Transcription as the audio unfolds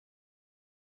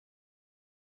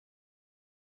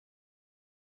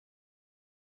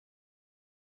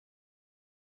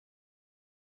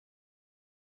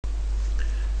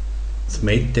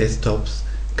Smart desktops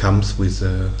comes with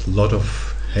a lot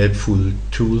of helpful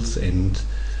tools and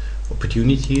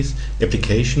opportunities.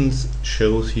 Applications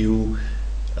shows you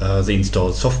the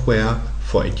installed software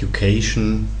for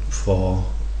education, for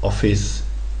office,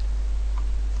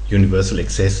 universal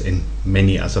access and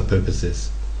many other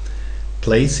purposes.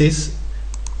 Places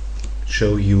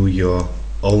show you your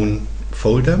own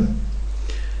folder.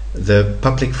 The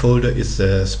public folder is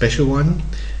a special one.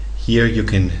 Here you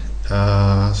can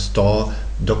store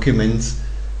documents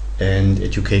and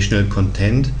educational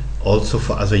content also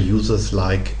for other users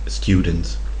like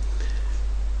students.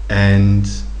 And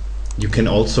you can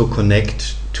also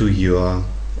connect to your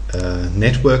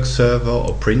network server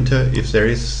or printer if there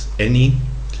is any.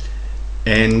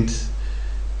 And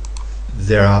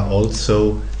there are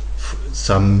also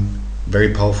some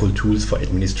very powerful tools for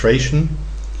administration.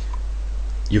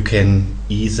 You can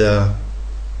either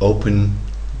open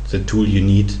the tool you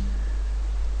need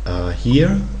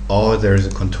here, or there is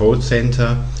a control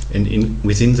center, and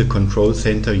within the control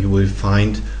center you will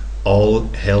find all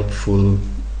helpful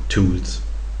tools.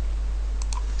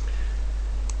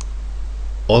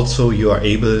 Also, you are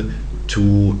able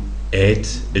to add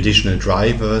additional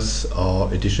drivers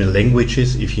or additional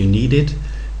languages if you need it.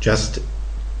 Just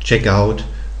check out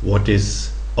what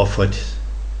is offered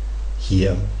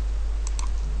here.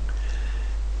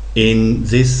 In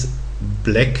this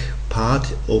black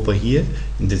part over here,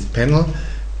 in this panel,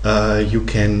 you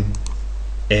can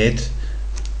add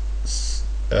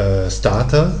a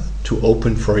starter to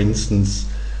open, for instance,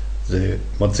 the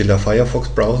Mozilla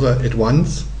Firefox browser at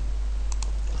once.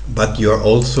 But you're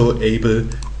also able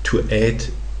to add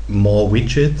more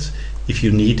widgets if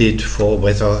you need it for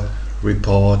weather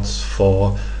reports,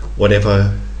 for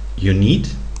whatever you need.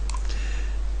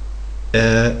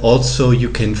 Also, you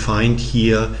can find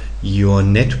here your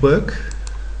network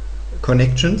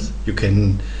connections. You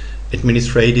can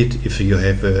administrate it if you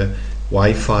have a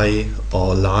Wi-Fi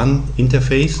or LAN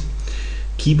interface.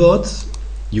 Keyboards,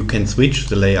 you can switch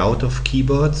the layout of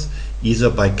keyboards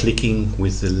either by clicking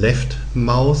with the left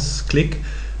mouse click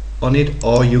on it,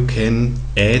 or you can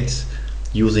add,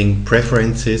 using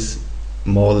preferences,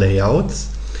 more layouts.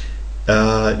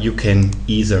 You can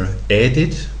either add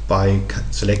it by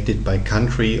selected by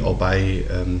country or by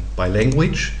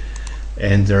language,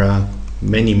 and there are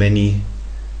many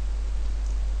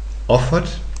offered.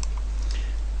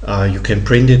 You can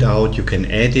print it out, you can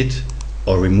add it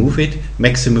or remove it.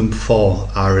 Maximum 4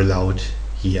 are allowed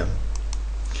here.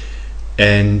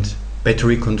 And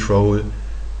battery control,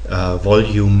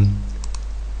 volume,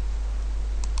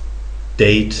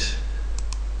 date,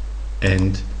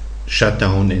 and shut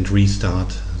down and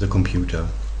restart the computer.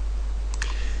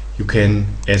 You can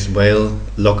as well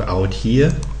log out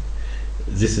here.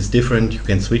 This is different. You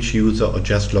can switch user or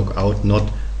just log out,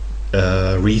 not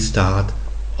restart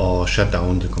or shut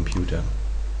down the computer.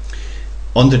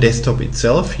 On the desktop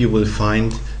itself, you will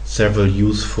find several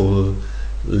useful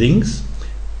links.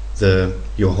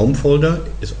 Your home folder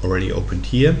is already opened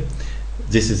here.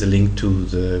 This is a link to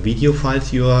the video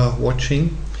files you are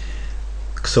watching.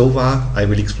 Xova, I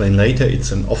will explain later.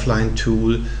 It's an offline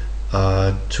tool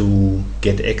to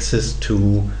get access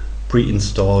to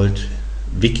pre-installed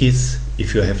wikis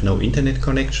if you have no internet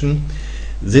connection.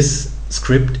 This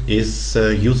script is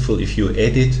useful if you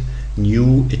edit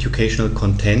new educational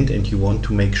content and you want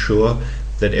to make sure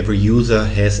that every user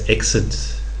has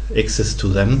access to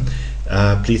them.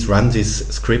 Please run this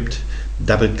script,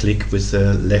 double click with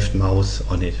the left mouse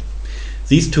on it.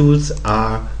 These tools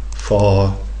are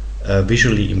for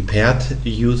visually impaired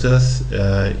users.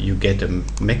 You get a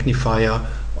magnifier,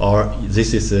 or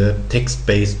this is a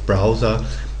text-based browser.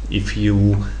 If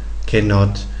you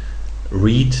cannot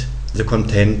read the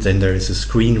content, then there is a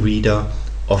screen reader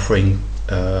offering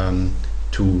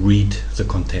to read the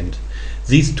content.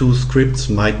 These two scripts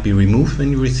might be removed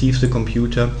when you receive the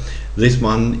computer. This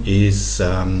one is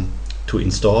to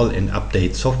install and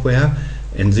update software,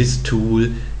 and this tool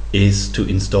is to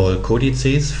install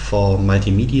codices for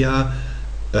multimedia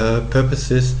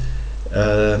purposes.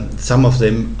 Some of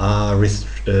them are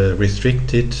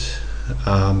restricted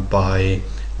by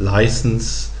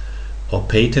license or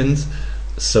patents,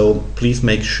 so please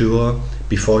make sure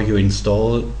before you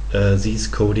install these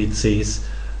codices,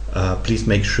 please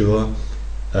make sure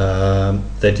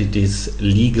that it is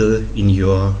legal in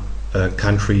your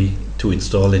country to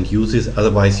install and use this.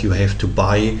 Otherwise you have to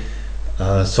buy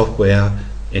software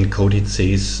and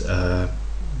codices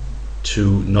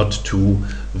not to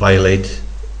violate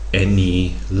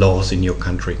any laws in your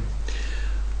country.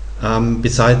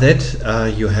 Beside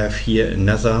that, you have here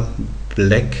another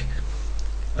black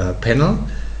panel.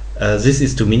 This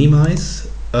is to minimize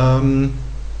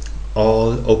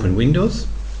all open windows.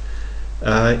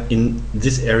 In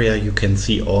this area you can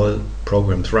see all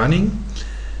programs running.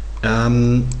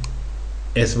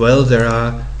 As well, there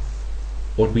are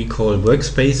what we call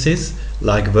workspaces,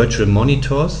 like virtual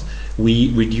monitors.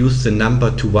 We reduce the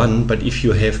number to 1, but if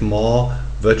you have more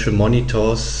virtual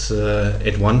monitors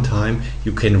at one time,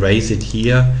 you can raise it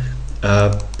here,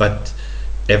 but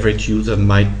average user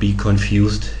might be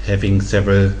confused having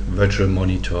several virtual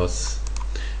monitors.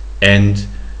 And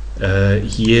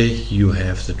here you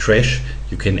have the trash,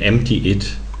 you can empty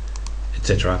it,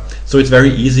 etc. So it's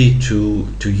very easy to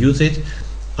use it.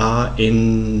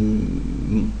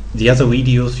 In the other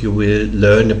videos you will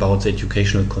learn about the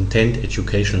educational content,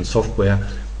 educational software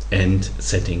and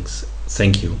settings.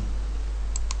 Thank you.